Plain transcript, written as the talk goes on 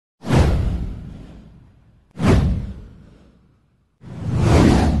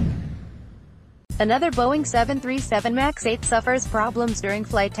Another Boeing 737 MAX 8 suffers problems during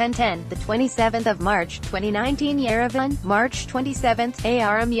Flight 1010, the 27th of March, 2019 YEREVAN, March 27,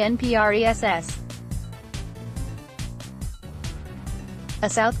 ARMENPRESS. A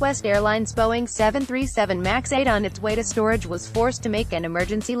Southwest Airlines Boeing 737 MAX 8 on its way to storage was forced to make an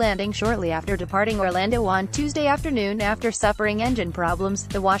emergency landing shortly after departing Orlando on Tuesday afternoon after suffering engine problems,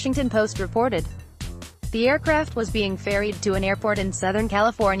 The Washington Post reported. The aircraft was being ferried to an airport in Southern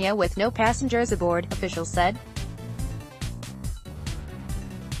California with no passengers aboard, officials said.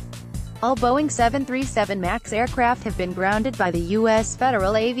 All Boeing 737 MAX aircraft have been grounded by the U.S.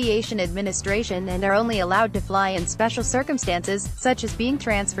 Federal Aviation Administration and are only allowed to fly in special circumstances, such as being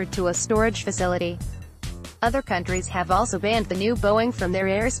transferred to a storage facility. Other countries have also banned the new Boeing from their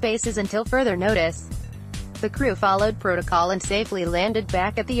airspaces until further notice. The crew followed protocol and safely landed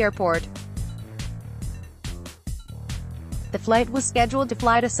back at the airport. The flight was scheduled to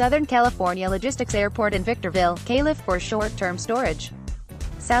fly to Southern California Logistics Airport in Victorville, Calif for short-term storage.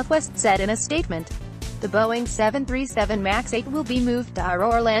 Southwest said in a statement. The Boeing 737 MAX 8 will be moved to our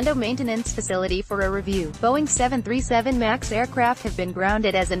Orlando maintenance facility for a review. Boeing 737 MAX aircraft have been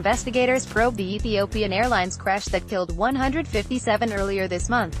grounded as investigators probe the Ethiopian Airlines crash that killed 157 earlier this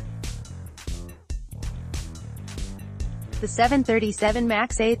month. The 737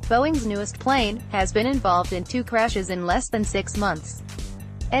 MAX 8, Boeing's newest plane, has been involved in 2 crashes in less than 6 months.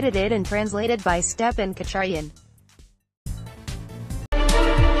 Edited and translated by Stepan Kacharian.